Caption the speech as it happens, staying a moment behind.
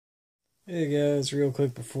Hey guys, real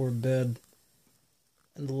quick before bed.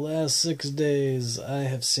 In the last 6 days, I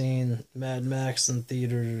have seen Mad Max in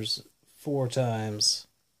theaters 4 times.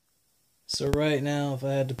 So right now, if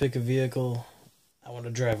I had to pick a vehicle, I want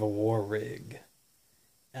to drive a war rig.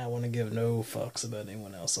 I want to give no fucks about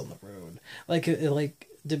anyone else on the road.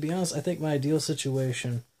 To be honest, I think my ideal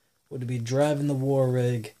situation would be driving the war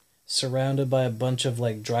rig, surrounded by a bunch of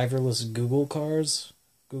driverless Google cars,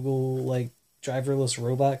 driverless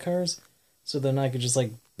robot cars, so then I could just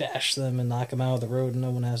bash them and knock them out of the road and no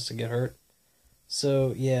one has to get hurt.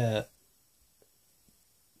 So yeah,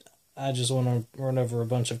 I just want to run over a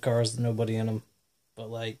bunch of cars with nobody in them, but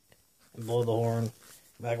and blow the horn,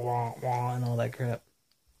 wah wah and all that crap.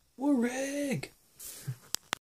 War rig.